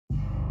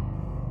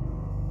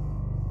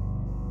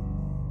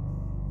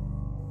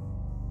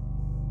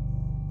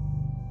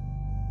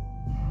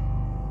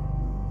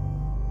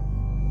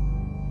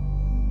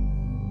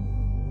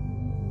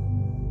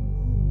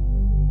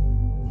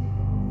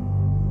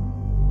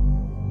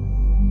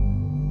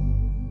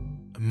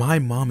My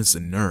mom is a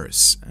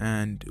nurse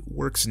and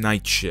works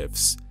night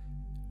shifts.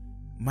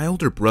 My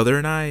older brother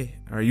and I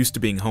are used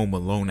to being home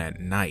alone at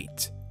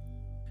night.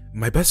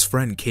 My best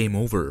friend came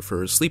over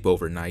for a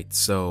sleepover night,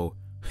 so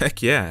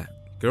heck yeah,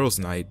 girls'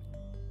 night.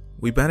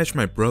 We banished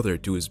my brother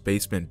to his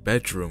basement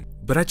bedroom,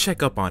 but I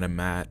check up on him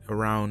at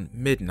around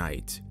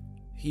midnight.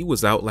 He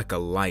was out like a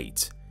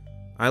light.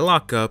 I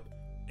lock up,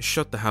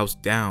 shut the house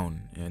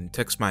down, and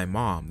text my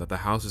mom that the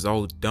house is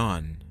all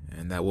done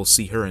and that we'll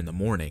see her in the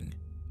morning.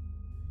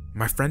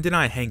 My friend and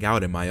I hang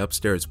out in my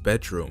upstairs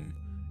bedroom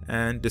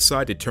and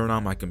decide to turn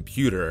on my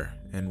computer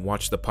and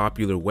watch the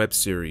popular web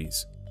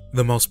series,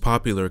 The Most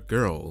Popular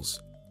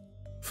Girls.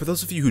 For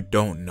those of you who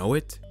don't know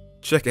it,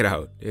 check it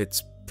out,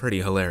 it's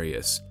pretty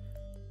hilarious.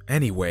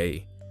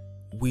 Anyway,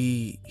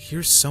 we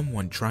hear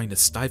someone trying to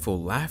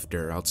stifle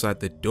laughter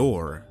outside the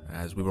door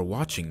as we were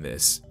watching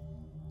this.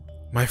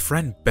 My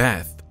friend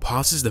Beth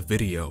pauses the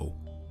video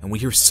and we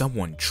hear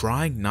someone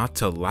trying not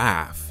to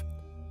laugh.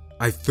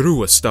 I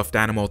threw a stuffed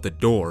animal at the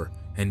door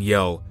and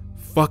yell,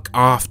 "Fuck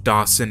off,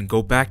 Dawson,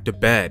 go back to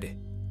bed."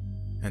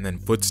 And then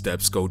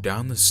footsteps go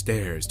down the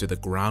stairs to the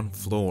ground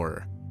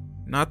floor.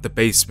 Not the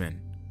basement,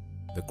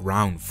 the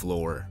ground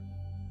floor.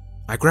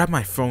 I grab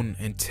my phone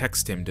and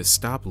text him to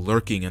stop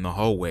lurking in the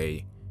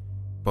hallway,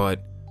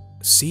 but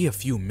see a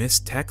few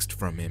missed texts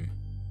from him.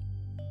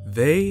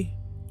 They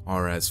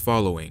are as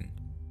following.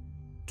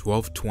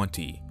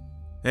 12:20.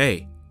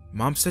 Hey,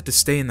 Mom said to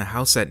stay in the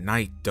house at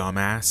night,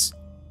 dumbass.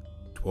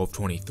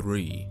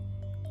 12:23.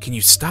 Can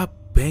you stop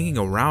banging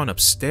around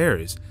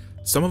upstairs?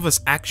 Some of us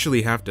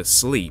actually have to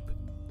sleep.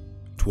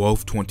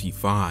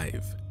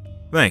 12:25.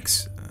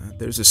 Thanks.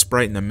 There's a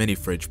Sprite in the mini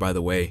fridge, by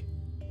the way.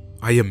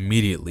 I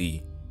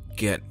immediately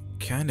get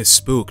kinda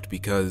spooked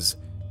because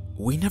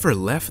we never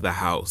left the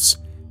house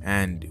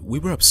and we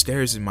were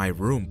upstairs in my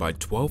room by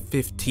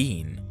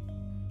 12:15.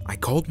 I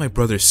called my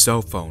brother's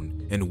cell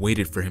phone and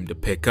waited for him to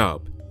pick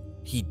up.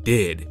 He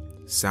did,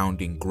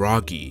 sounding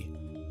groggy.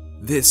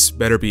 "This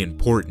better be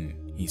important,"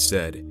 he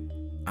said.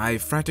 I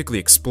frantically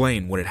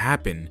explained what had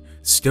happened,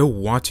 still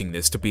wanting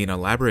this to be an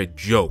elaborate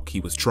joke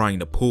he was trying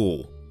to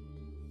pull.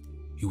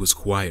 He was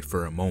quiet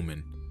for a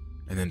moment,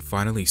 and then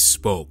finally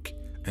spoke,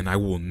 and I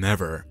will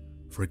never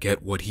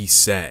forget what he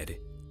said.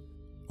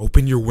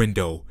 "Open your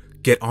window,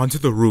 get onto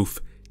the roof,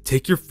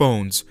 take your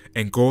phones,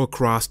 and go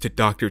across to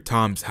Dr.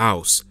 Tom's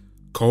house.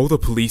 Call the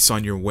police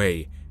on your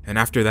way, and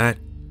after that,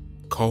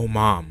 call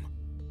Mom.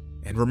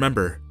 And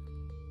remember,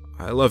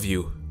 I love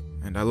you,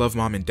 and I love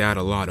Mom and Dad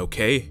a lot,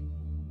 okay?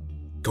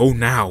 Go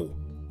now."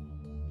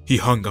 He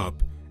hung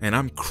up, and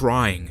I'm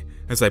crying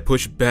as I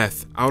push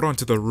Beth out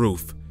onto the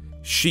roof.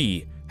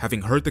 She,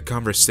 having heard the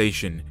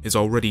conversation, is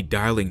already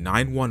dialing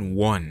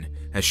 911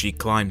 as she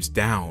climbs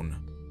down.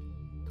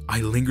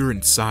 I linger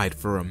inside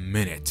for a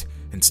minute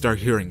and start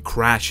hearing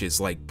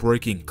crashes like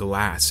breaking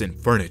glass and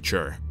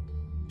furniture.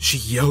 She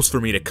yells for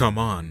me to come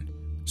on,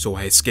 so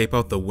I escape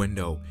out the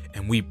window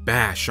and we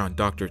bash on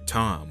Dr.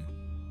 Tom,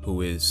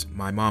 who is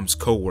my mom's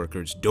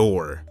co-worker's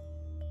door.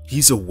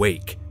 He's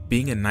awake,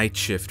 being a night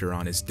shifter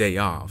on his day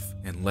off,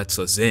 and lets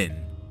us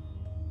in.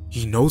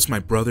 He knows my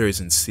brother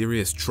is in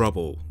serious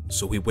trouble,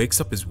 so he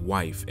wakes up his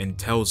wife and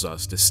tells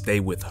us to stay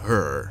with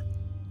her,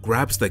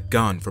 grabs the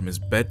gun from his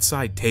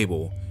bedside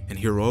table, and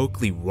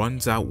heroically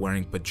runs out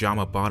wearing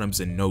pajama bottoms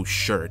and no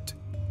shirt.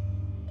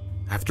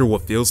 After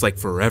what feels like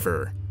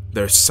forever,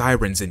 there's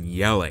sirens and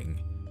yelling.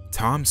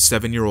 Tom's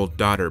 7-year-old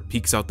daughter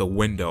peeks out the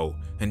window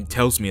and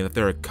tells me that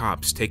there are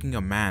cops taking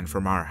a man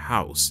from our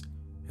house,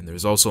 and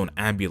there's also an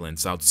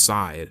ambulance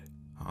outside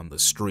on the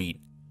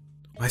street.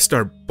 I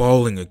start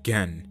bawling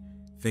again,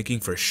 thinking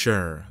for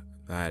sure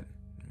that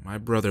my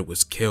brother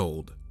was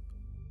killed.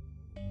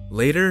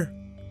 Later,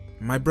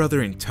 my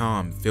brother and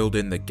Tom filled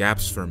in the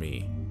gaps for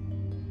me.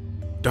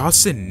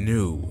 Dawson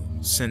knew,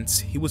 since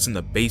he was in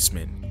the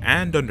basement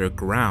and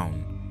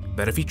underground,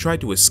 that if he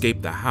tried to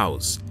escape the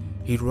house,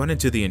 he'd run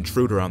into the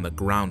intruder on the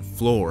ground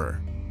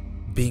floor,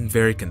 being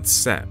very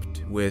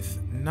concept,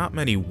 with not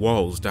many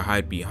walls to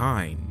hide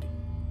behind.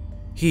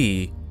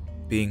 He,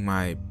 being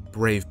my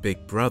brave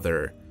big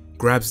brother,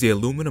 grabs the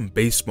aluminum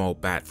baseball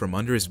bat from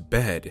under his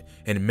bed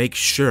and makes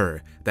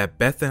sure that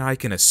Beth and I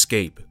can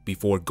escape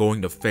before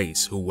going to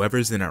face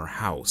whoever's in our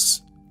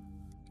house.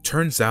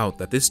 Turns out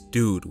that this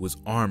dude was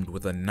armed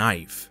with a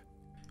knife,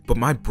 but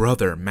my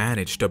brother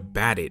managed to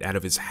bat it out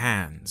of his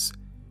hands.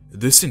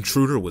 This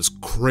intruder was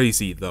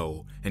crazy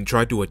though, and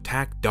tried to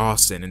attack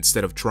Dawson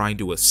instead of trying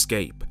to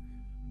escape.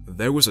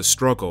 There was a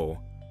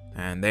struggle,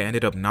 and they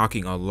ended up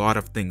knocking a lot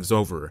of things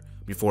over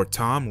before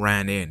Tom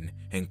ran in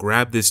and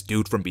grabbed this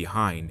dude from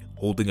behind,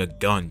 holding a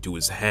gun to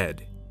his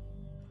head.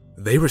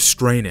 They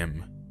restrained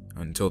him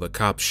until the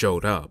cops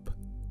showed up.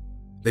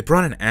 They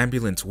brought an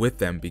ambulance with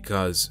them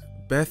because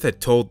Beth had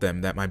told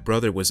them that my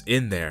brother was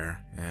in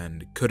there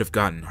and could have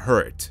gotten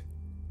hurt.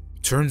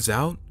 Turns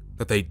out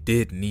that they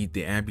did need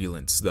the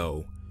ambulance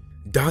though.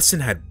 Dawson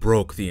had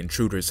broke the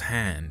intruder's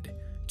hand,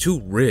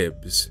 2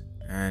 ribs,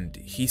 and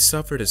he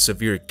suffered a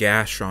severe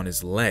gash on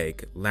his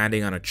leg,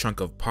 landing on a chunk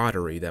of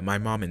pottery that my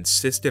mom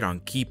insisted on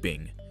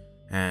keeping,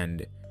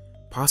 and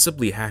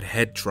possibly had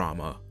head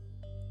trauma.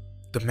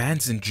 The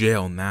man's in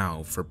jail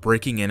now for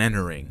breaking and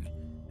entering,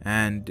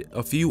 and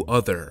a few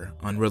other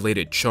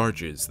unrelated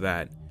charges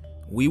that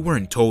we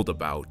weren't told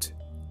about.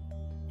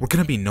 We're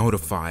gonna be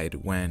notified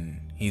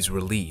when he's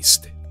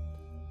released.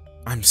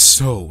 I'm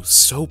so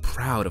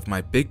proud of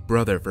my big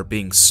brother for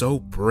being so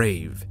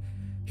brave.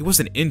 He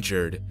wasn't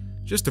injured,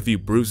 just a few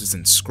bruises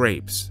and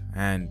scrapes,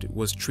 and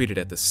was treated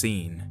at the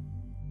scene.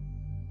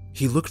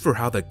 He looked for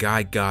how the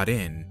guy got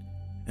in,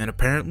 and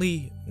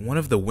apparently one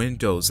of the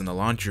windows in the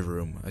laundry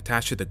room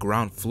attached to the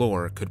ground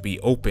floor could be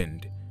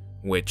opened,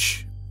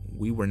 which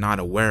we were not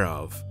aware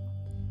of.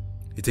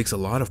 It takes a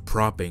lot of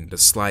propping to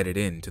slide it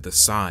in to the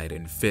side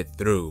and fit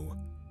through,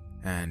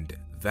 and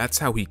that's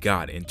how he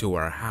got into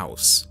our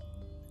house.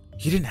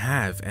 He didn't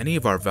have any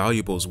of our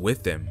valuables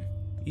with him,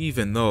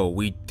 even though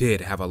we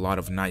did have a lot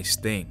of nice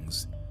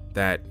things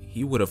that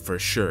he would have for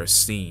sure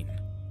seen.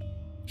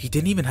 He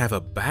didn't even have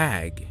a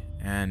bag,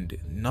 and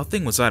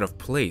nothing was out of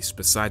place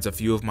besides a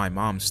few of my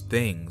mom's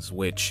things,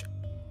 which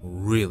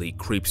really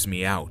creeps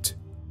me out.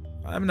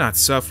 I'm not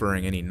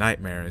suffering any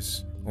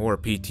nightmares or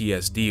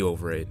PTSD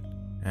over it,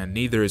 and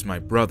neither is my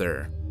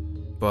brother,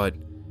 but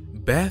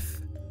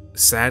Beth,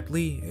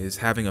 sadly, is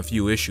having a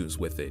few issues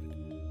with it.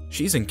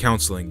 She's in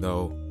counseling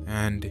though,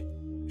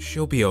 and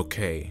she'll be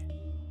okay.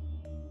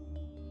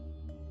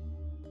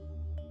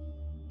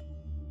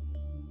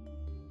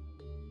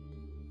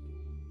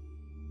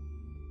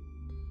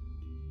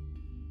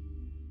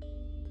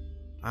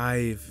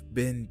 I've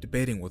been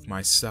debating with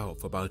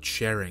myself about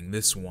sharing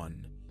this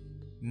one,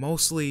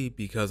 mostly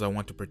because I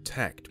want to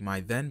protect my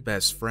then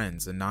best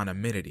friend's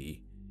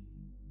anonymity.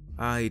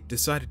 I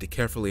decided to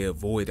carefully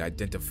avoid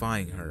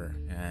identifying her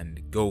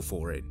and go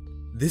for it.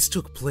 This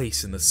took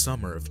place in the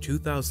summer of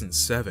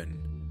 2007.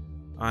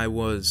 I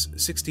was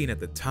 16 at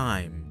the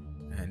time,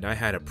 and I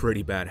had a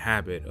pretty bad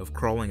habit of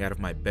crawling out of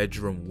my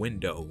bedroom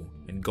window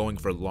and going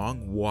for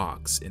long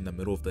walks in the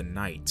middle of the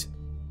night.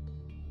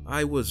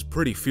 I was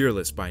pretty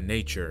fearless by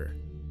nature,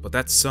 but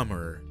that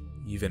summer,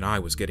 even I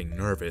was getting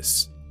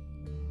nervous.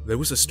 There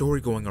was a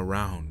story going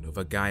around of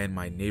a guy in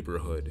my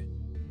neighborhood,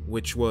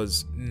 which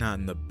was not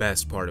in the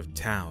best part of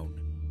town,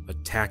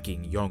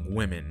 attacking young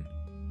women.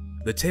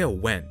 The tale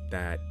went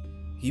that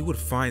he would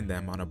find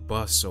them on a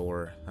bus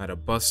or at a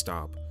bus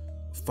stop,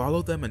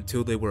 follow them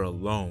until they were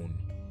alone,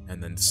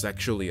 and then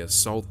sexually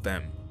assault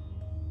them.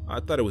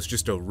 I thought it was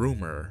just a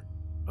rumor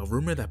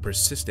that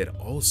persisted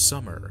all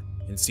summer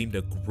and seemed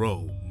to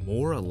grow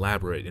more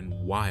elaborate and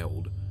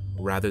wild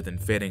rather than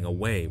fading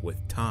away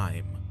with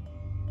time.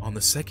 On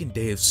the second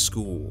day of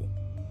school,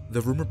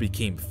 the rumor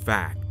became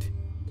fact.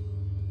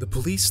 The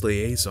police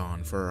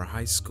liaison for our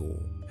high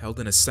school held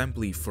an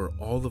assembly for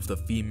all of the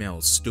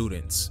female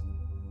students.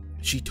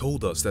 She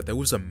told us that there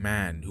was a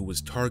man who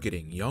was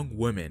targeting young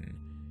women,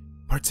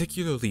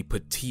 particularly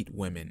petite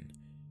women,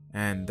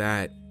 and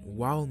that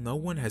while no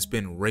one has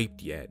been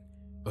raped yet,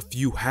 a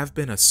few have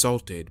been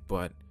assaulted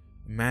but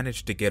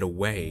managed to get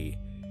away.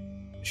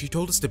 She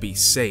told us to be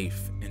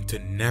safe and to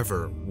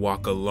never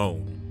walk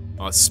alone,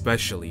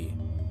 especially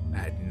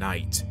at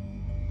night.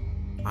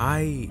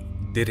 I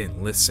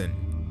didn't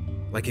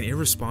listen. Like an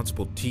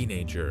irresponsible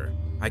teenager,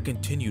 I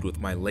continued with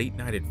my late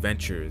night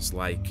adventures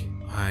like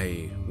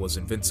I was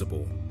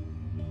invincible.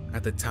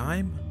 At the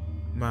time,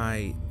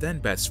 my then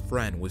best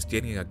friend was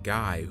dating a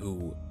guy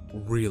who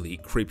really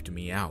creeped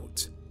me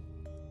out.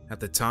 At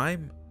the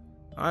time,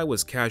 I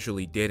was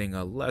casually dating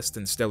a less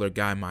than stellar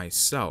guy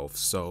myself,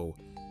 so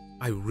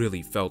I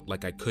really felt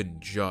like I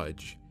couldn't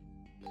judge.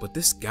 But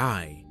this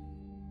guy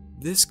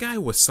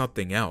was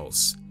something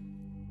else.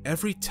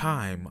 Every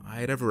time I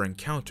had ever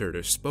encountered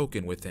or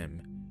spoken with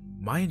him,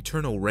 my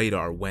internal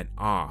radar went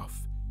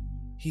off.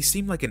 He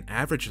seemed like an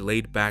average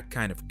laid-back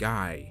kind of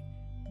guy,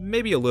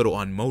 maybe a little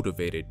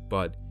unmotivated,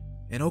 but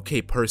an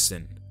okay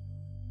person.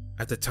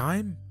 At the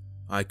time,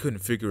 I couldn't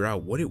figure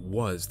out what it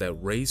was that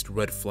raised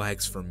red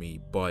flags for me,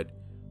 but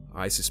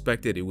I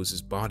suspected it was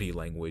his body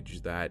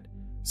language, that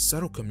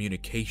subtle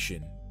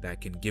communication that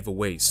can give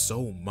away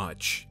so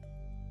much.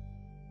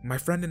 My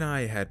friend and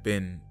I had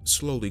been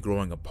slowly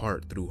growing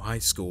apart through high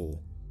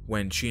school.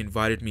 When she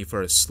invited me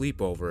for a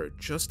sleepover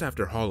just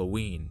after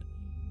Halloween,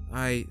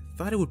 I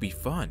thought it would be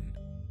fun.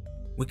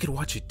 We could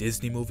watch a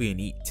Disney movie and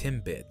eat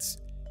Timbits.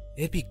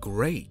 It'd be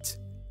great.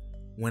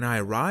 When I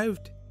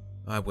arrived,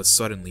 I was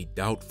suddenly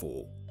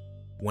doubtful.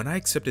 When I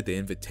accepted the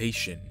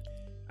invitation,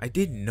 I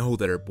didn't know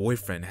that her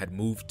boyfriend had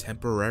moved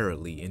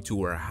temporarily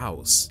into her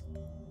house.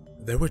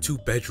 There were 2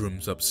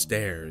 bedrooms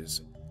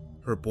upstairs.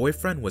 Her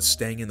boyfriend was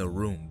staying in the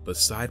room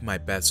beside my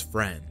best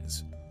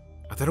friend's.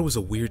 I thought it was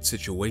a weird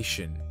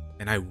situation,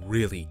 and I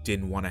really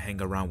didn't want to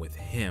hang around with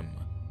him.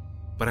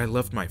 But I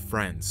loved my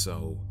friend,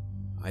 so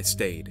I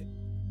stayed.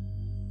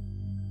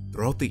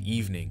 Throughout the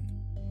evening,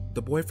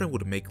 the boyfriend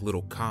would make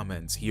little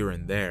comments here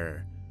and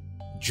there,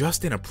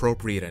 just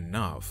inappropriate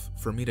enough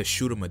for me to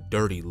shoot him a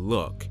dirty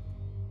look,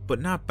 but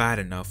not bad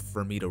enough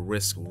for me to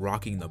risk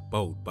rocking the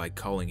boat by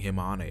calling him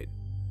on it.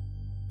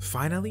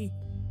 Finally,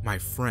 my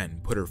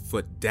friend put her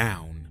foot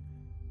down.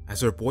 As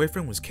her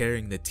boyfriend was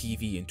carrying the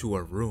TV into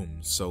her room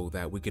so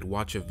that we could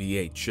watch a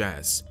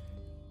VHS,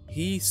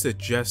 he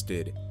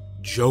suggested,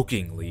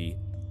 jokingly,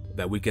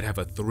 that we could have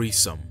a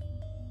threesome.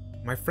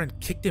 My friend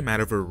kicked him out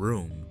of her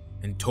room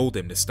and told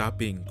him to stop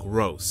being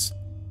gross.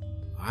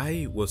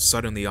 I was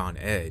suddenly on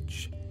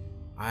edge.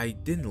 I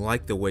didn't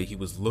like the way he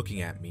was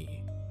looking at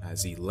me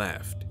as he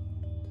left.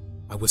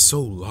 I was so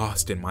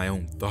lost in my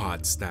own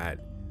thoughts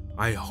that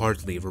I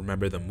hardly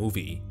remember the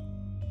movie.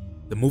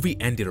 The movie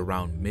ended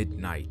around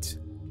midnight,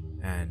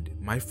 and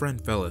my friend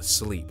fell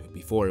asleep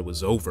before it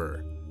was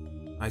over.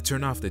 I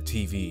turned off the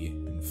TV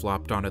and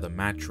flopped onto the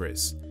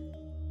mattress,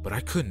 but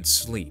I couldn't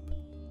sleep.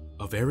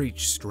 A very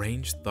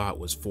strange thought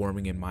was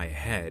forming in my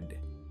head.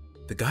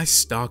 The guy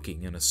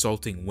stalking and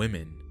assaulting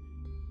women,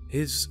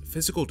 his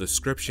physical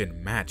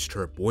description matched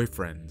her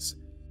boyfriend's.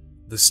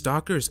 The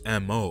stalker's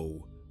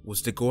MO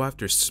was to go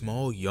after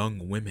small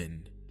young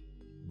women.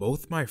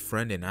 Both my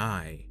friend and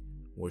I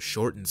were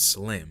short and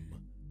slim.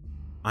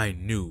 I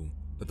knew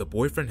that the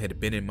boyfriend had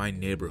been in my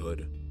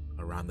neighborhood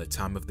around the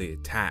time of the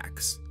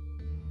attacks.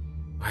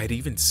 I had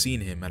even seen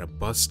him at a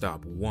bus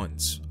stop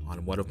once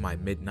on one of my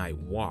midnight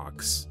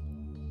walks.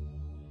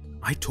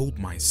 I told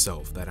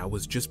myself that I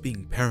was just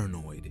being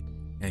paranoid,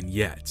 and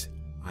yet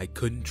I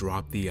couldn't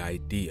drop the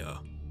idea.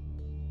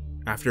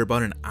 After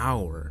about an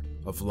hour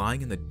of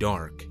lying in the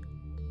dark,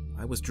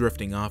 I was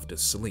drifting off to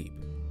sleep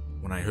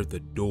when I heard the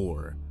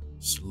door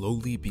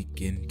slowly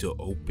begin to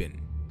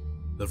open.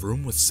 The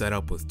room was set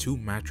up with 2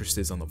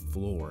 mattresses on the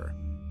floor.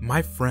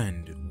 My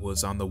friend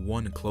was on the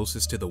one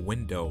closest to the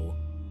window.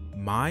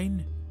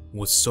 Mine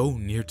was so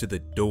near to the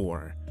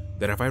door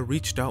that if I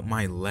reached out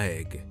my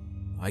leg,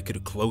 I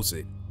could close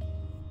it.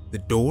 The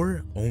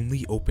door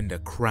only opened a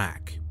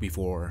crack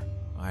before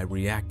I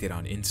reacted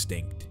on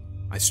instinct.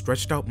 I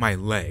stretched out my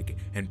leg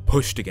and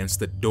pushed against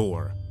the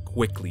door,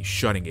 quickly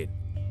shutting it.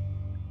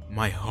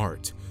 My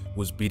heart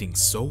was beating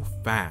so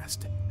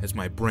fast as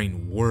my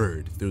brain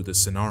whirred through the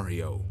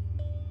scenario.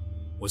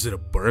 Was it a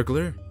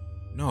burglar?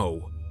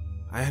 No,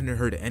 I hadn't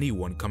heard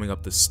anyone coming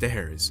up the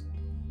stairs.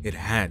 It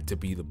had to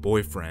be the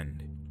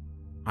boyfriend.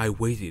 I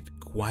waited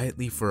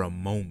quietly for a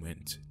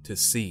moment to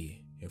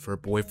see if her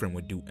boyfriend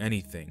would do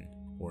anything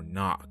or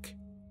knock.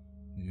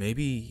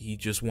 Maybe he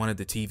just wanted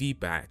the TV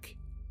back.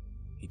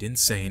 He didn't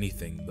say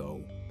anything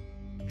though,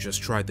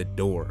 just tried the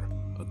door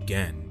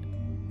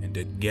again and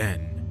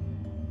again.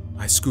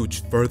 I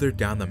scooched further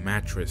down the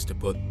mattress to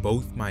put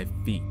both my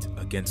feet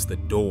against the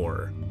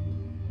door.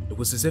 It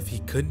was as if he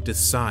couldn't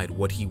decide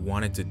what he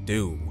wanted to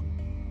do.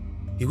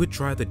 He would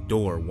try the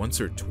door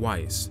once or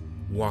twice,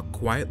 walk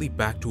quietly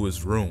back to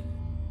his room,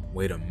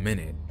 wait a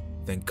minute,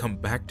 then come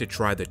back to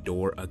try the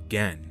door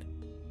again.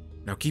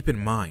 Now keep in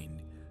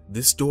mind,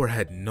 this door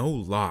had no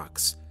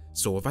locks,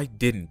 so if I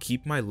didn't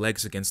keep my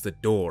legs against the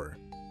door,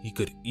 he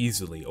could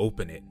easily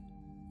open it.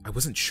 I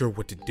wasn't sure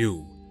what to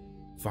do.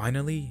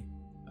 Finally,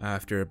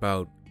 after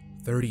about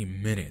 30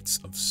 minutes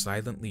of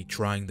silently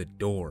trying the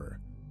door,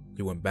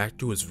 he went back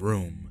to his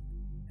room,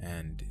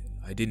 and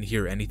I didn't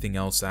hear anything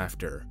else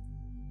after.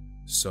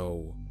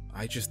 So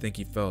I just think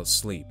he fell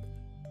asleep.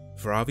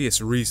 For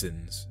obvious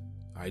reasons,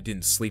 I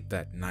didn't sleep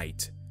that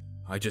night.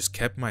 I just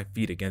kept my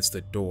feet against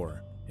the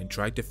door and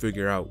tried to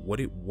figure out what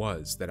it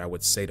was that I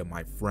would say to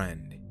my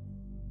friend.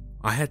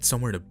 I had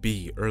somewhere to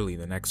be early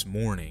the next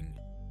morning,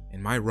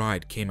 and my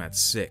ride came at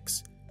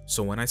 6,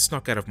 so when I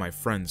snuck out of my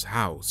friend's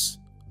house,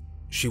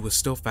 she was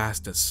still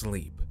fast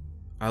asleep.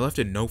 I left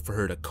a note for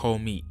her to call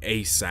me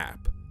ASAP.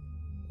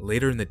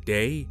 Later in the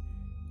day,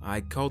 I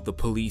called the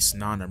police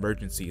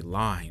non-emergency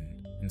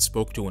line and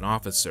spoke to an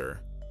officer.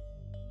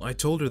 I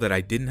told her that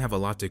I didn't have a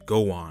lot to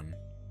go on,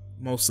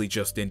 mostly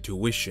just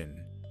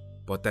intuition,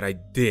 but that I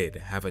did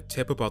have a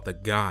tip about the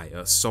guy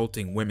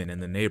assaulting women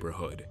in the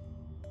neighborhood.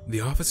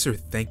 The officer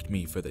thanked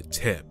me for the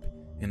tip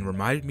and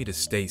reminded me to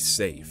stay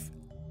safe.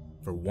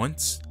 For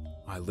once,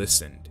 I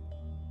listened.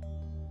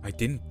 I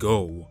didn't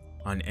go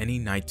on any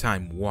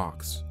nighttime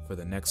walks for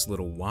the next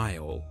little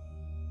while.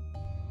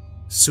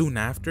 Soon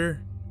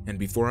after, and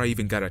before I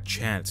even got a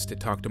chance to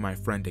talk to my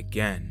friend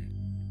again,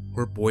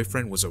 her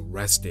boyfriend was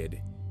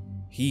arrested.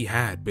 He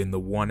had been the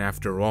one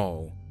after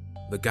all,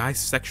 the guy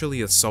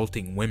sexually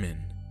assaulting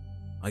women.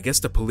 I guess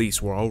the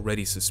police were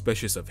already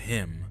suspicious of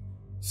him,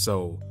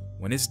 so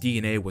when his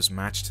DNA was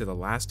matched to the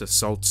last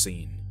assault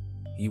scene,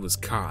 he was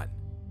caught.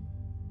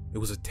 It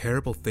was a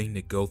terrible thing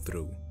to go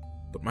through,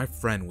 but my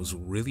friend was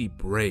really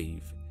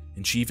brave,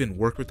 and she even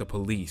worked with the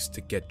police to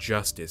get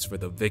justice for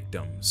the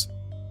victims.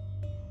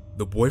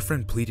 The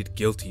boyfriend pleaded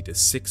guilty to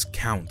 6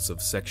 counts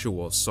of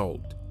sexual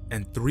assault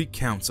and 3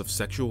 counts of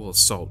sexual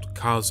assault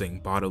causing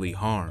bodily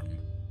harm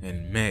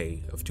in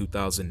May of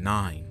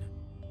 2009.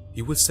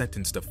 He was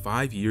sentenced to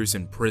 5 years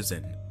in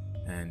prison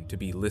and to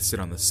be listed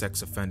on the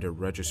sex offender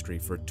registry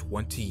for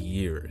 20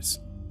 years.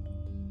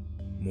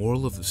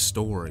 Moral of the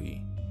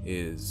story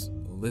is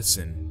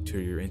listen to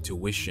your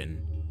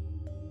intuition.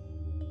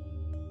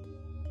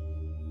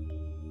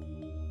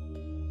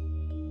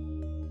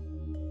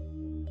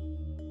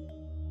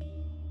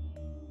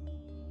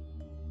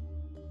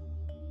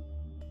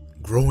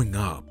 Growing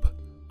up,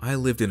 I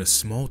lived in a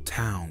small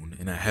town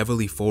in a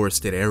heavily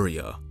forested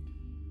area.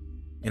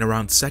 In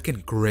around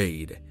 2nd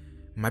grade,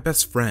 my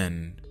best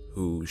friend,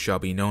 who shall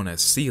be known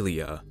as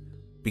Celia,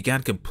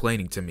 began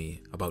complaining to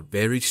me about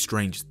very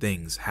strange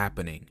things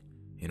happening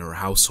in her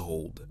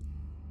household.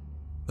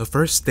 The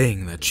first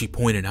thing that she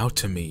pointed out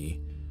to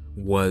me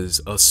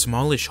was a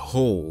smallish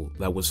hole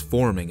that was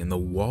forming in the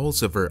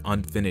walls of her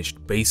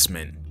unfinished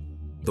basement.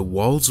 The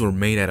walls were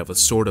made out of a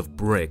sort of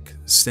brick,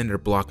 cinder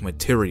block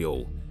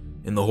material,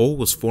 and the hole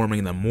was forming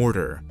in the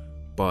mortar,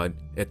 but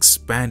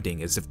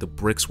expanding as if the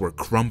bricks were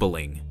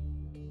crumbling.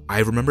 I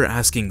remember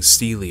asking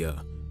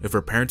Celia if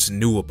her parents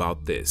knew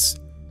about this,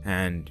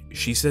 and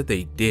she said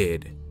they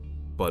did,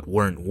 but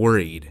weren't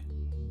worried.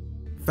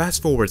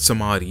 Fast forward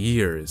some odd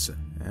years,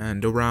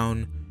 and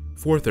around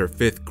 4th or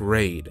 5th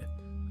grade,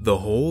 the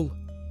hole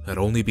had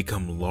only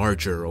become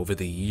larger over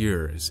the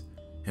years,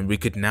 and we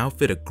could now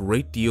fit a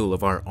great deal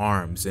of our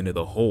arms into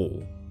the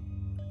hole.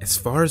 As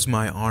far as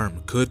my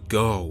arm could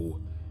go,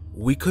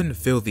 we couldn't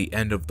fill the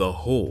end of the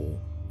hole,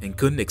 and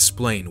couldn't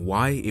explain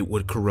why it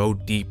would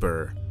corrode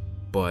deeper,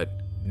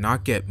 but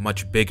not get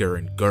much bigger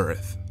in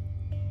girth.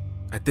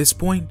 At this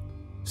point,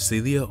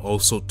 Celia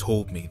also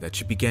told me that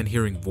she began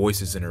hearing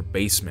voices in her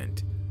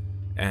basement,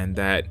 and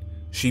that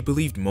she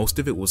believed most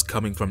of it was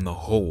coming from the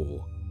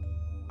hole.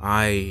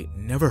 I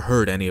never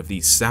heard any of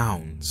these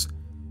sounds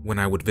when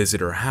I would visit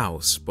her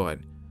house, but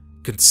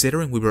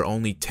considering we were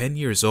only 10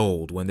 years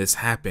old when this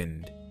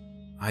happened,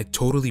 I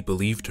totally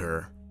believed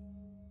her.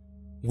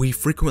 We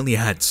frequently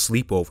had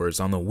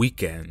sleepovers on the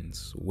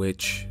weekends,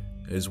 which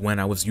is when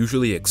I was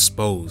usually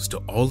exposed to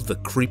all of the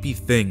creepy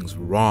things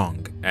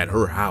wrong at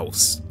her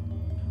house.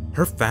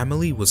 Her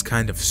family was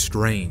kind of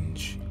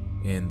strange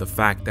in the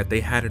fact that they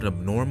had an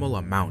abnormal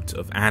amount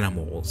of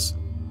animals.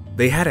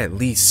 They had at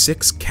least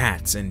 6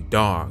 cats and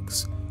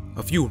dogs,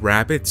 a few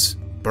rabbits,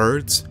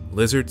 birds,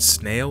 lizards,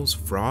 snails,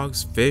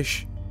 frogs,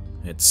 fish,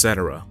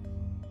 etc.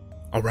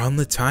 Around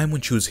the time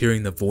when she was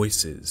hearing the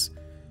voices,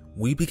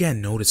 we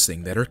began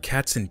noticing that her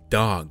cats and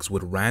dogs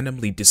would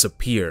randomly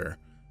disappear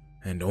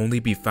and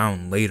only be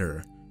found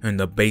later in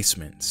the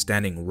basement,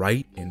 standing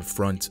right in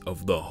front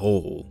of the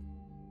hole.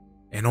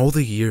 In all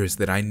the years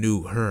that I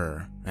knew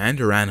her and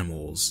her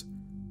animals,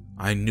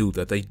 I knew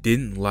that they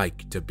didn't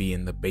like to be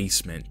in the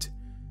basement.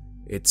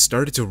 It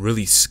started to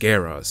really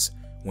scare us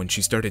when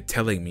she started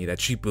telling me that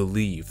she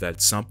believed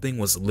that something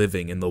was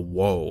living in the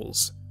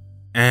walls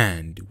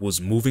and was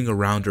moving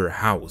around her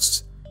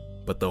house,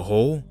 but the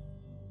hole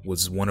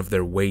was one of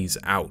their ways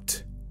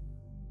out.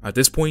 At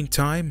this point in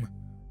time,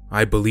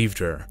 I believed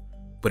her,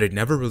 but had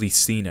never really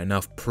seen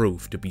enough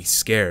proof to be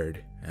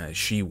scared as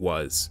she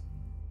was.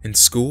 In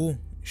school,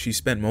 she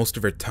spent most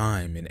of her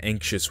time in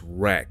anxious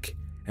wreck,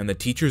 and the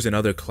teachers and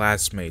other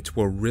classmates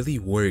were really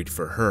worried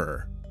for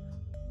her.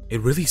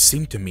 It really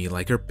seemed to me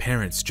like her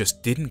parents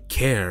just didn't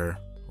care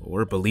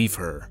or believe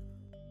her.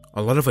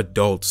 A lot of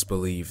adults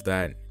believe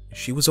that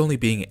she was only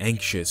being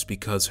anxious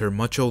because her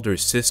much older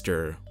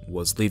sister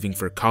was leaving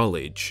for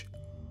college.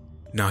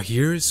 Now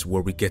here's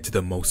where we get to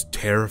the most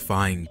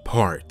terrifying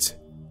part.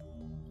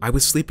 I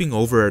was sleeping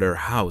over at her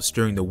house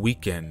during the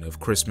weekend of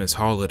Christmas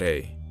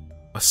holiday.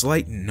 A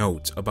slight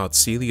note about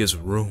Celia's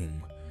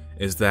room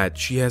is that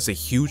she has a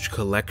huge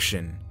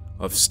collection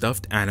of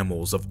stuffed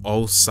animals of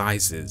all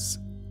sizes,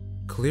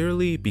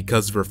 clearly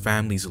because of her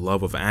family's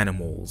love of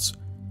animals.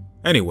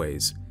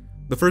 Anyways,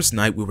 the first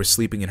night we were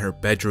sleeping in her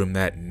bedroom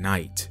that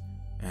night,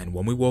 and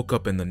when we woke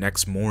up in the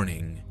next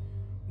morning,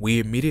 we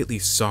immediately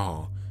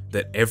saw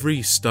that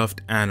every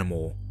stuffed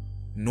animal,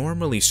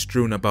 normally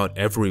strewn about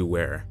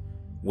everywhere,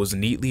 was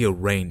neatly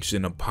arranged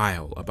in a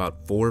pile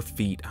about 4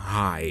 feet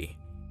high.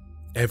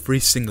 Every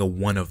single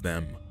one of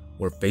them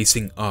were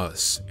facing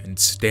us and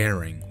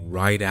staring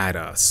right at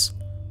us.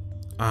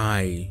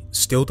 I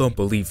still don't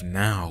believe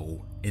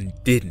now, and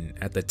didn't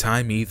at the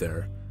time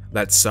either,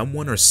 that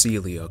someone or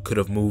Celia could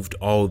have moved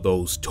all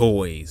those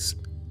toys.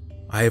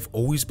 I have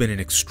always been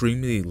an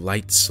extremely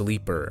light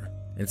sleeper,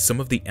 and some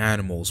of the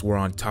animals were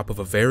on top of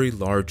a very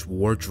large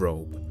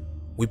wardrobe.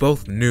 We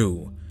both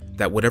knew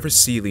that whatever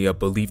Celia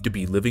believed to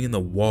be living in the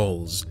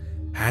walls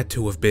had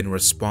to have been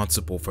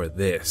responsible for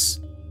this.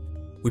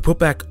 We put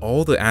back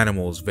all the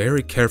animals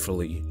very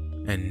carefully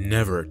and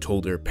never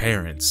told her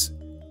parents.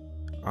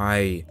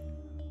 I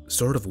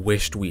sort of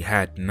wished we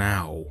had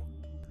now.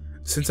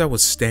 Since I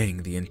was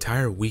staying the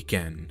entire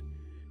weekend,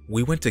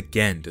 we went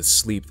again to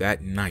sleep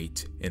that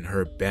night in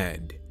her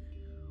bed.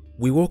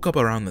 We woke up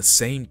around the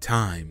same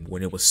time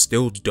when it was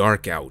still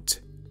dark out.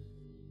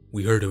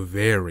 We heard a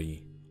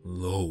very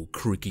low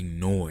creaking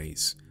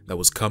noise that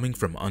was coming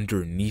from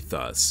underneath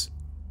us.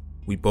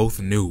 We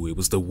both knew it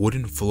was the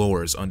wooden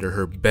floors under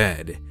her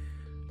bed,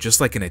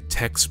 just like in a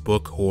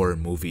textbook horror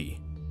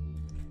movie.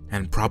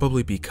 And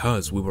probably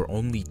because we were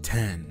only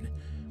 10,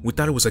 we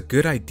thought it was a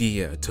good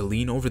idea to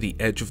lean over the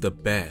edge of the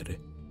bed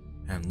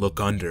and look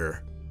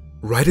under.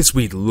 Right as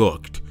we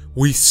looked,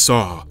 we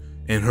saw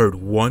and heard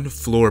one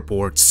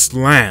floorboard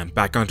slam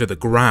back onto the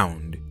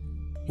ground.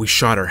 We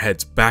shot our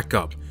heads back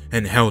up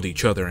and held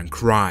each other and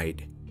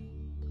cried.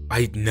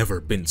 I'd never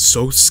been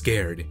so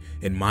scared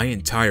in my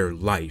entire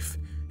life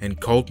and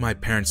called my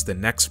parents the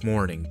next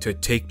morning to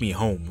take me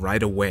home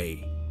right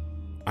away.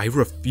 I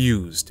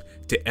refused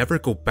to ever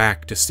go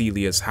back to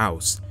Celia's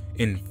house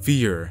in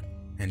fear,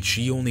 and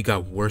she only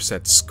got worse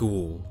at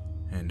school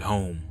and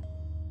home.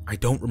 I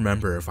don't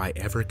remember if I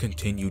ever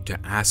continued to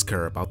ask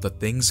her about the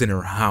things in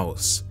her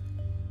house.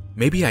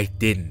 Maybe I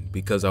didn't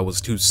because I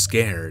was too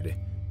scared,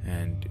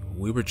 and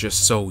we were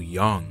just so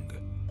young.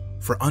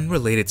 For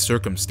unrelated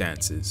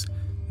circumstances,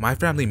 my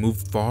family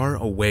moved far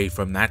away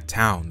from that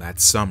town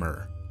that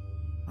summer.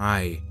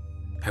 I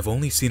have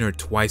only seen her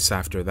twice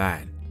after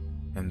that,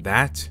 and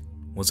that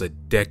was a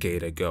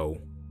decade ago.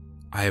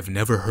 I have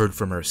never heard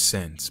from her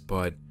since,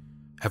 but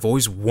have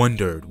always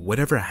wondered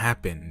whatever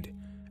happened,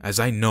 as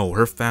I know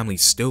her family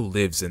still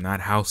lives in that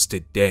house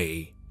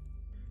today.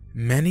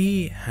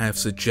 Many have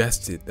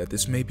suggested that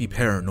this may be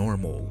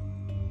paranormal.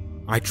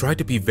 I tried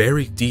to be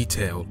very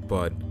detailed,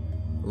 but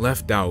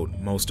left out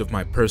most of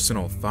my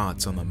personal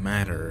thoughts on the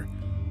matter,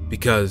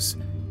 because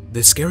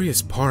the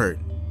scariest part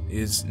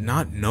is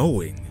not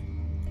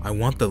knowing. I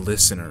want the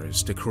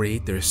listeners to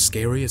create their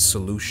scariest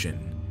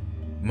solution.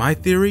 My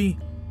theory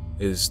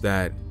is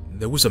that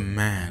there was a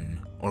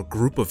man or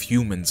group of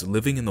humans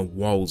living in the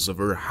walls of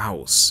her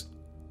house.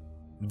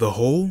 The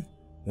hole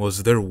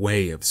was their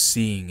way of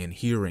seeing and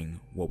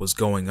hearing what was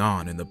going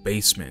on in the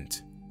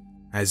basement.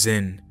 As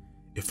in,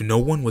 if no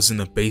one was in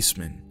the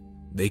basement,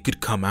 they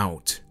could come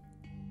out.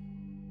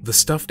 The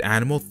stuffed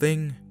animal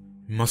thing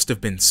must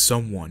have been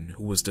someone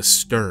who was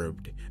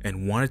disturbed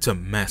and wanted to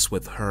mess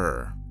with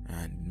her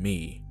and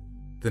me.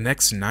 The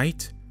next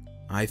night,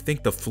 I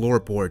think the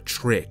floorboard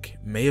trick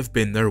may have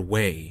been their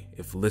way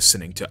of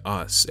listening to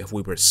us if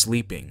we were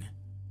sleeping.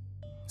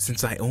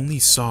 Since I only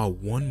saw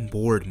one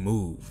board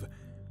move,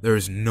 there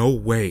is no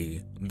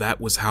way that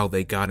was how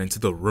they got into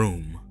the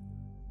room.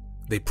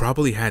 They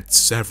probably had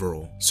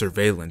several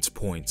surveillance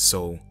points,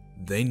 so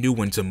they knew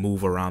when to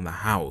move around the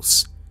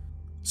house.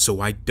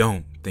 So I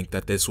don't think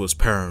that this was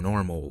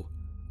paranormal.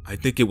 I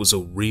think it was a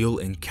real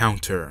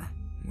encounter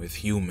with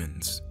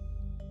humans.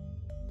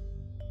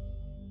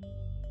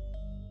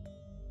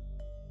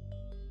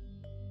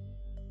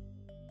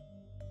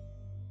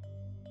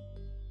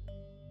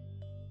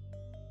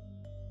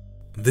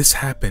 This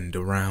happened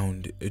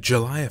around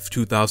July of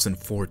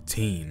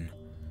 2014.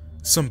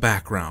 Some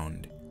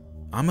background.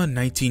 I'm a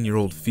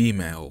 19-year-old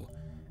female,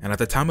 and at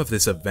the time of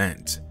this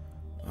event,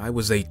 I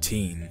was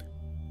 18.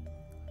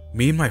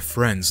 Me and my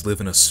friends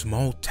live in a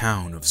small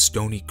town of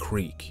Stony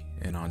Creek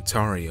in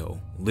Ontario,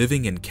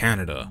 living in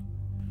Canada.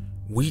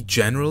 We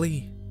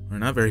generally are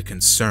not very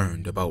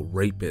concerned about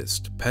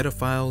rapists,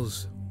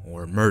 pedophiles,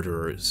 or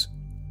murderers.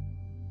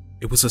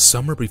 It was a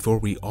summer before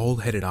we all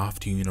headed off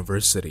to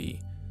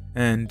university,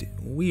 and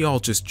we all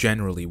just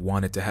generally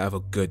wanted to have a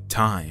good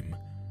time.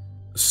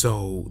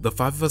 So the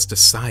five of us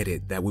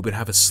decided that we would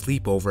have a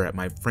sleepover at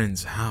my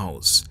friend's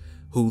house,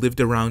 who lived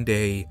around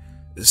a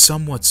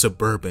somewhat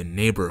suburban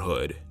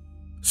neighborhood.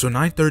 So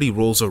 9:30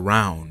 rolls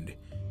around,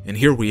 and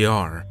here we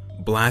are,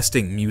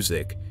 blasting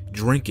music,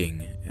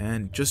 drinking,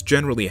 and just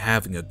generally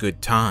having a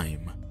good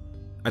time.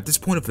 At this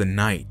point of the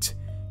night,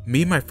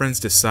 me and my friends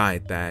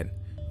decide that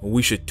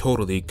we should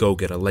totally go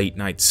get a late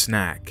night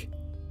snack.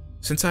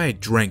 Since I had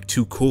drank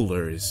 2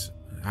 coolers,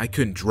 I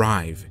couldn't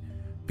drive,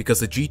 because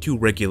the G2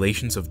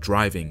 regulations of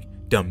driving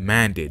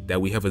demanded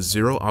that we have a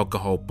 0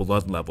 alcohol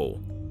blood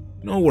level.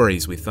 No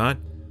worries, we thought.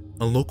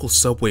 A local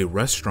Subway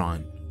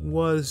restaurant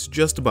was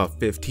just about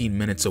 15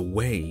 minutes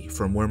away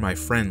from where my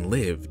friend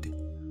lived.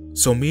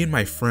 So me and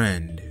my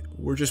friend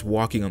were just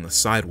walking on the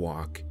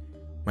sidewalk.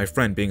 My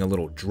friend, being a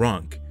little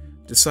drunk,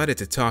 decided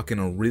to talk in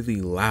a really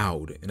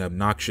loud and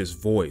obnoxious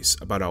voice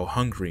about how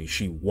hungry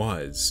she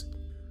was.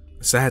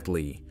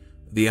 Sadly,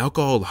 the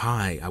alcohol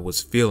high I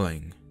was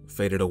feeling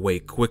faded away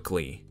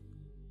quickly,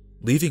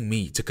 leaving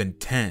me to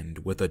contend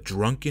with a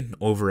drunken,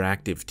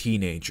 overactive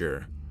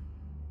teenager.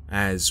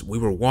 As we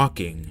were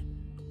walking,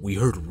 we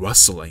heard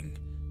rustling.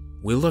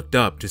 We looked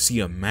up to see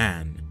a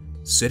man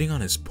sitting on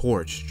his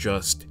porch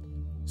just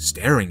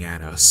staring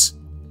at us.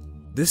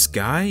 This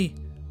guy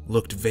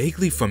looked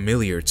vaguely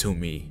familiar to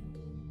me,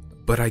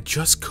 but I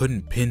just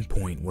couldn't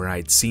pinpoint where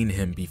I'd seen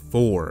him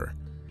before.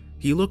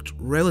 He looked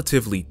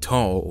relatively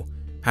tall,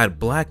 had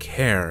black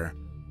hair,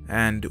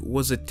 and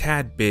was a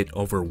tad bit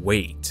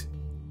overweight.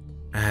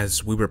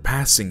 As we were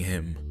passing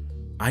him,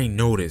 I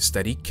noticed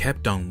that he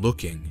kept on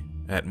looking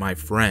at my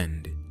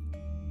friend.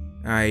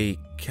 I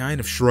kind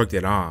of shrugged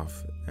it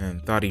off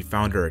and thought he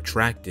found her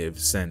attractive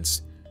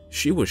since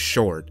she was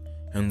short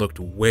and looked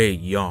way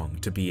young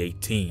to be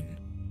 18.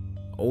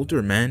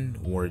 Older men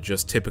were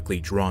just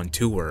typically drawn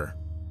to her.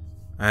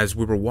 As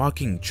we were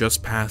walking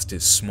just past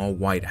his small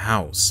white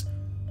house,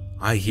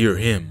 I hear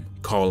him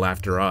call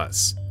after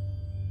us.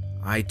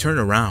 I turn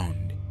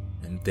around,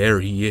 and there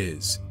he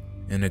is,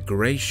 in a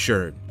gray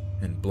shirt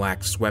and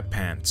black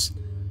sweatpants,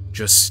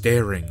 just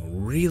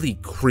staring really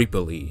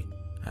creepily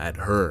at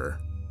her.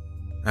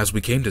 As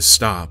we came to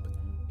stop,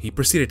 he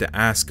proceeded to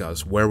ask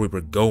us where we were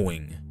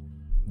going.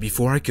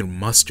 Before I could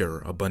muster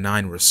a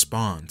benign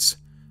response,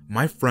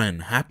 my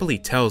friend happily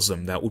tells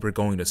him that we were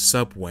going to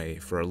Subway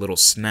for a little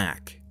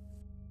snack.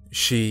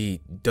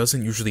 She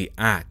doesn't usually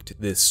act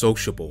this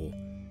sociable,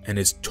 and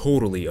is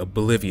totally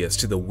oblivious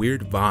to the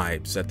weird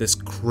vibes that this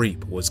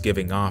creep was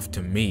giving off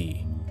to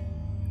me.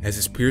 As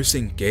his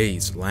piercing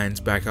gaze lands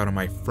back out on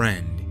my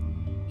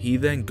friend, he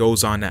then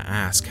goes on to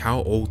ask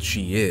how old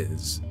she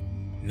is.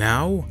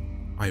 Now,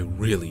 I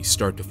really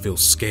start to feel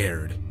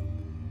scared.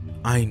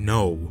 I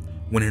know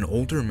when an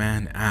older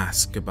man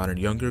asks about a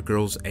younger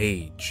girl's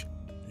age,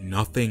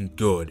 nothing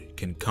good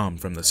can come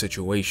from the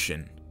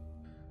situation.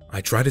 I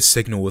try to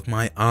signal with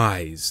my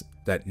eyes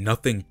that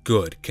nothing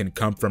good can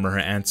come from her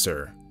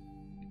answer.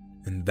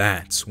 And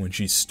that's when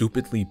she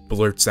stupidly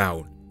blurts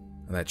out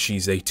that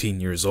she's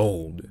 18 years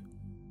old.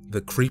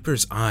 The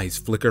creeper's eyes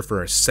flicker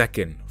for a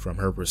second from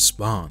her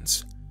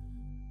response.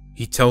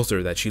 He tells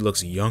her that she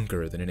looks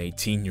younger than an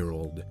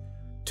 18-year-old,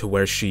 to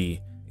where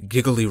she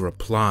giggly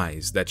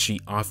replies that she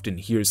often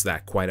hears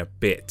that quite a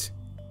bit.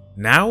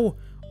 Now,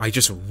 I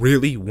just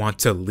really want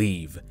to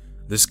leave.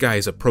 This guy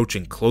is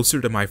approaching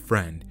closer to my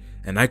friend,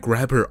 and I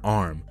grab her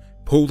arm,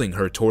 pulling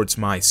her towards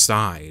my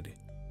side.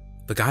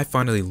 The guy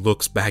finally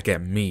looks back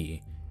at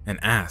me and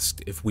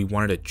asked if we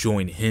wanted to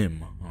join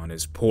him on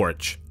his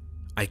porch.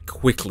 I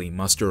quickly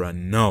muster a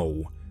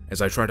no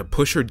as I try to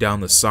push her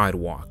down the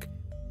sidewalk,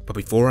 but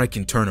before I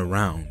can turn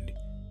around,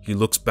 he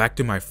looks back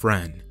to my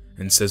friend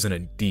and says in a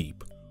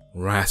deep,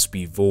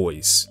 raspy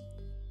voice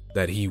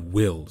that he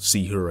will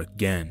see her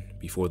again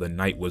before the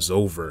night was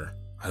over.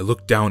 I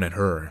look down at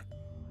her,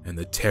 and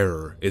the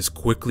terror is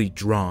quickly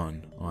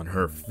drawn on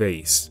her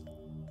face.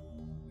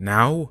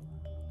 Now,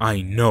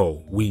 I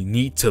know we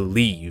need to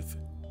leave.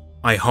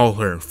 I haul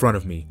her in front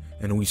of me,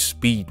 and we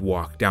speed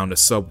walk down the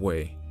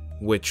Subway,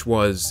 which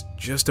was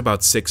just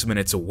about 6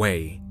 minutes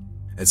away,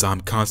 as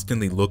I'm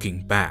constantly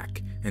looking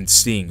back and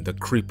seeing the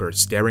creeper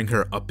staring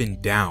her up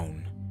and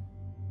down.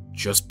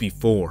 Just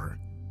before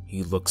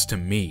he looks to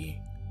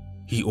me,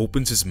 he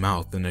opens his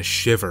mouth in a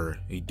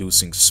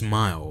shiver-inducing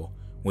smile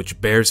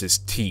which bares his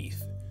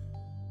teeth.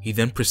 He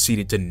then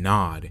proceeded to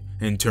nod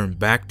and turn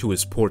back to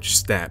his porch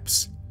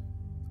steps.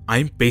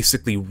 I'm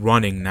basically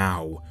running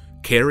now,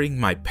 carrying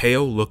my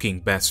pale-looking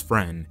best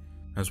friend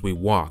as we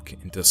walk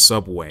into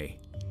Subway.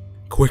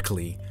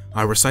 Quickly,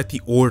 I recite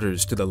the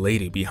orders to the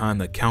lady behind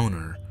the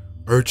counter,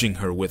 urging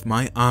her with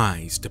my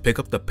eyes to pick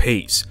up the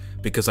pace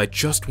because I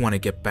just want to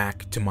get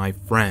back to my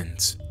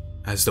friends.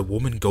 As the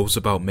woman goes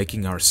about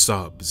making our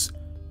subs,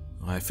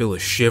 I feel a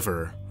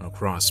shiver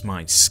across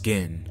my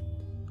skin.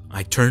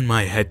 I turn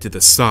my head to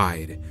the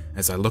side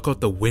as I look out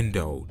the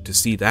window to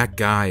see that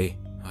guy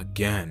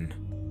again.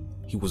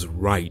 He was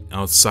right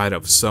outside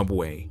of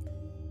Subway,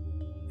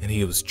 and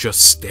he was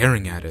just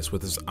staring at us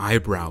with his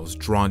eyebrows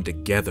drawn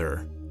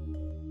together.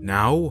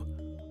 Now,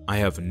 I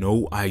have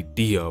no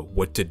idea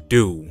what to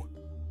do.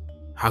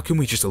 How can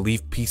we just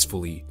leave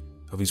peacefully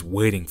if he's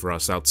waiting for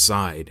us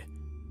outside?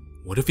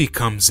 What if he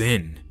comes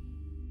in?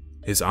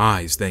 His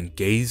eyes then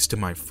gaze to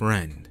my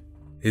friend.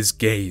 His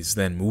gaze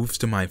then moves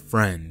to my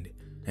friend,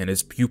 and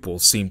his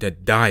pupils seem to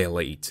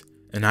dilate,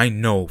 and I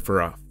know for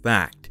a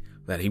fact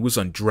that he was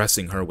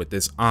undressing her with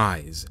his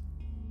eyes.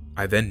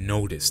 I then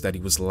noticed that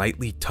he was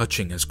lightly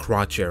touching his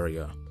crotch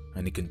area,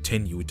 and he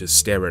continued to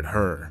stare at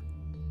her.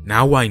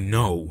 Now I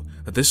know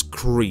that this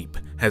creep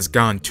has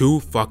gone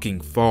too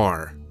fucking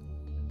far.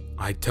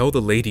 I tell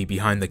the lady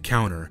behind the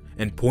counter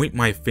and point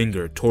my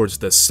finger towards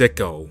the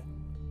sicko.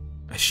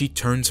 As she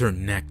turns her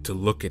neck to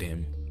look at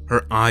him,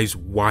 her eyes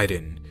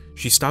widen.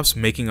 She stops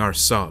making our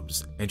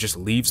subs and just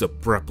leaves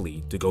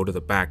abruptly to go to the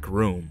back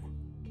room.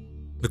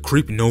 The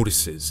creep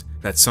notices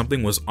that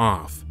something was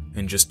off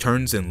and just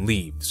turns and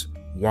leaves,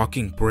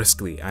 walking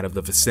briskly out of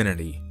the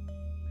vicinity.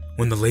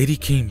 When the lady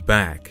came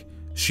back,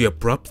 she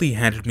abruptly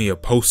handed me a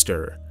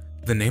poster.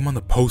 The name on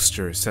the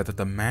poster said that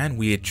the man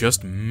we had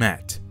just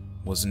met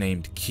was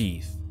named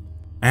Keith,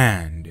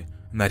 and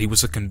that he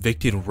was a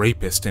convicted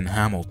rapist in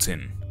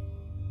Hamilton.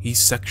 He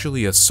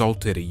sexually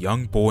assaulted a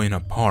young boy in a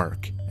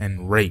park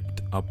and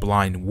raped a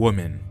blind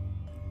woman.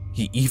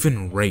 He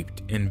even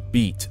raped and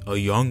beat a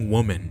young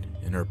woman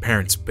in her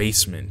parents'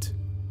 basement.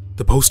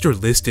 The poster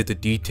listed the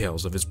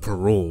details of his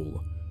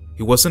parole.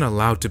 He wasn't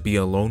allowed to be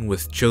alone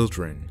with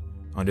children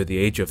under the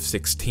age of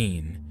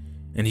 16,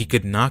 and he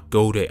could not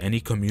go to any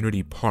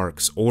community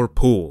parks or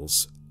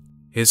pools.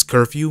 His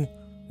curfew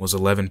was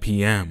 11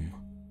 p.m.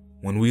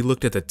 When we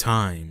looked at the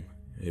time,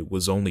 it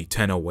was only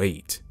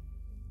 10:08.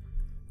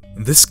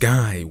 This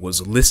guy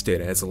was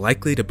listed as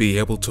likely to be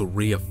able to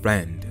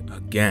re-offend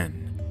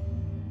again.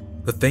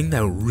 The thing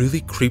that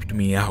really creeped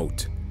me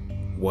out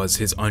was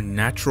his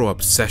unnatural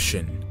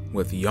obsession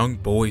with young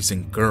boys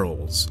and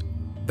girls.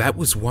 That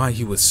was why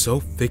he was so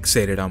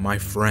fixated on my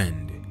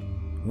friend.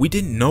 We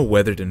didn't know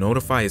whether to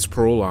notify his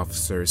parole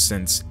officer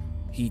since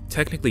he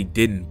technically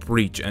didn't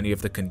breach any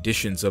of the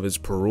conditions of his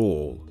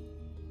parole.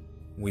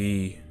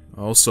 We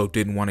also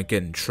didn't want to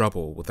get in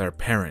trouble with our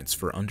parents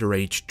for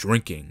underage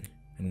drinking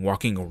and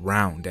walking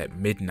around at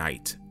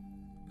midnight.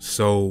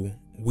 So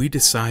we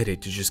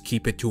decided to just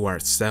keep it to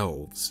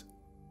ourselves.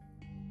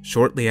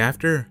 Shortly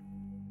after,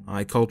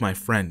 I called my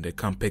friend to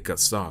come pick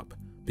us up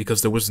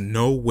because there was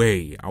no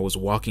way I was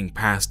walking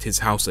past his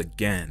house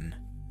again.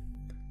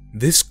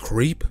 This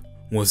creep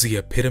was the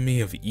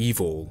epitome of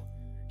evil.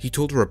 He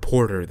told a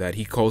reporter that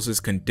he calls his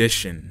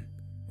condition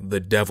the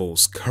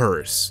devil's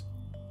curse.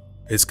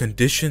 His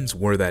conditions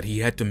were that he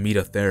had to meet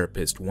a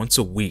therapist once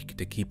a week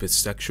to keep his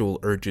sexual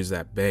urges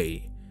at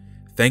bay.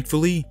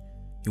 Thankfully,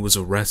 he was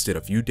arrested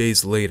a few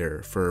days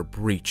later for a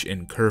breach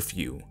in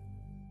curfew.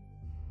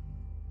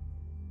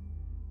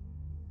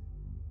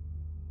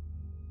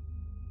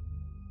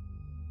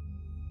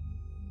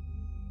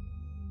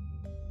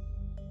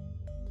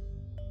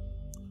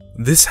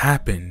 This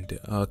happened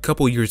a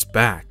couple years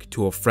back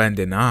to a friend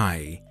and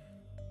I.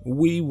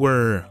 We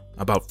were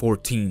about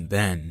 14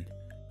 then.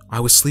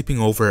 I was sleeping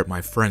over at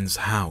my friend's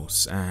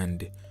house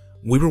and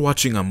we were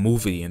watching a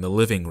movie in the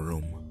living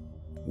room.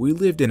 We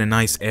lived in a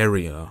nice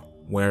area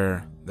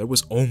where there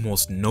was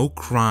almost no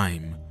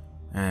crime,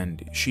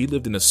 and she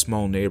lived in a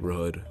small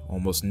neighborhood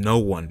almost no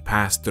one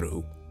passed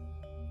through.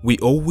 We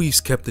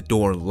always kept the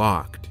door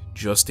locked,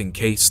 just in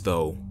case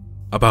though.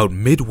 About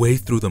midway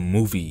through the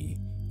movie,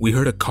 we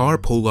heard a car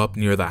pull up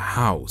near the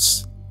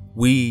house.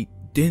 We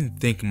didn't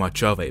think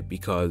much of it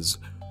because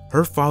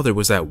her father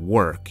was at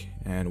work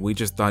and we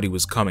just thought he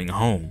was coming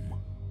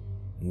home.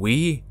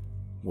 We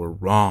were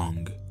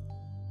wrong.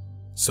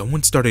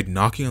 Someone started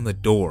knocking on the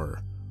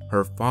door.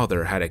 Her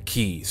father had a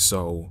key,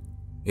 so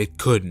it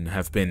couldn't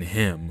have been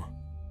him.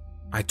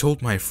 I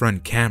told my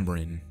friend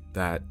Cameron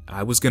that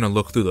I was gonna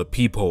look through the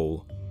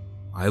peephole.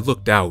 I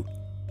looked out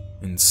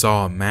and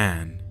saw a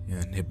man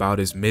in about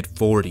his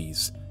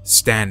mid-40s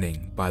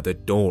standing by the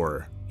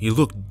door. He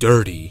looked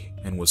dirty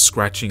and was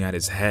scratching at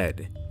his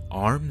head,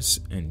 arms,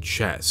 and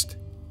chest.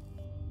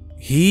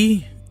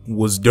 He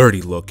was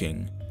dirty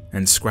looking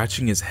and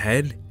scratching his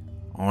head,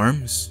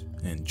 arms,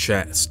 and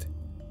chest.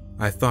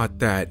 I thought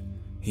that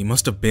he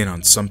must have been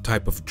on some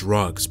type of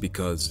drugs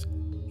because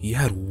he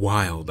had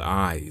wild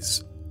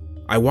eyes.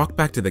 I walked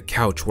back to the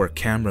couch where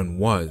Cameron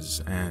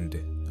was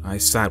and I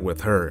sat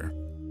with her.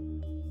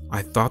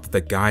 I thought that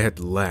the guy had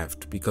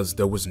left because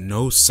there was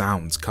no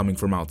sounds coming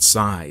from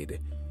outside.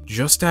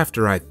 Just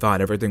after I thought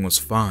everything was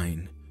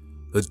fine,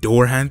 the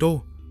door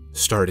handle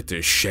started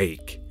to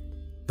shake.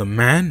 The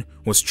man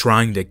was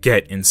trying to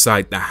get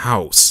inside the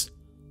house.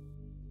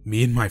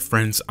 Me and my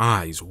friend's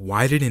eyes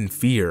widened in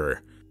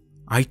fear.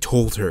 I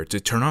told her to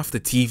turn off the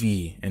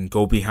TV and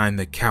go behind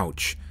the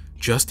couch,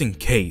 just in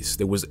case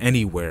there was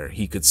anywhere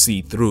he could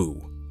see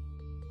through.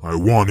 "I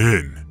want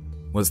in,"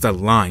 was the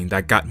line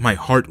that got my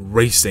heart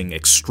racing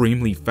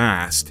extremely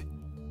fast.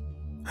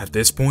 At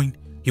this point,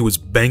 he was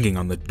banging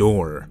on the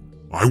door.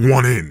 "I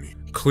want in."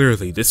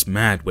 Clearly, this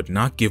man would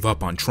not give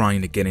up on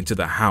trying to get into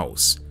the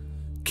house.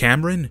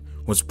 Cameron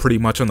was pretty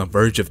much on the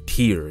verge of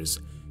tears,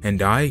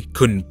 and I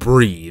couldn't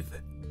breathe.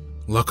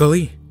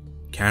 Luckily,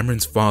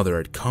 Cameron's father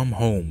had come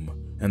home,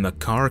 and the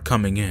car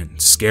coming in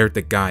scared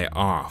the guy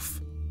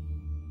off.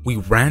 We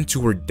ran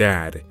to her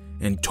dad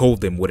and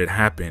told him what had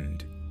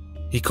happened.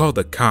 He called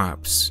the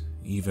cops,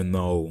 even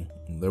though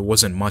there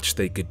wasn't much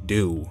they could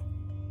do.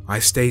 I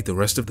stayed the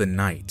rest of the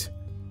night,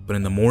 but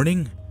in the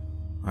morning,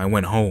 I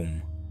went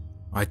home.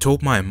 I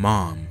told my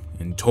mom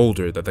and told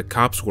her that the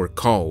cops were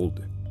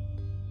called.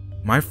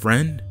 My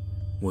friend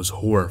was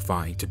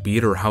horrified to be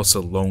at her house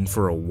alone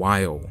for a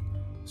while,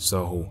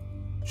 so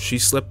she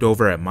slept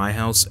over at my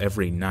house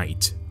every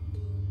night.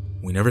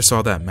 We never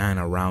saw that man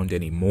around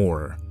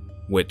anymore,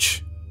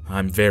 which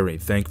I'm very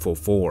thankful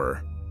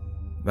for.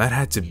 That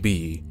had to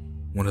be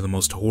one of the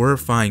most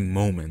horrifying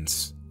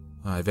moments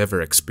I've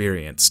ever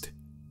experienced.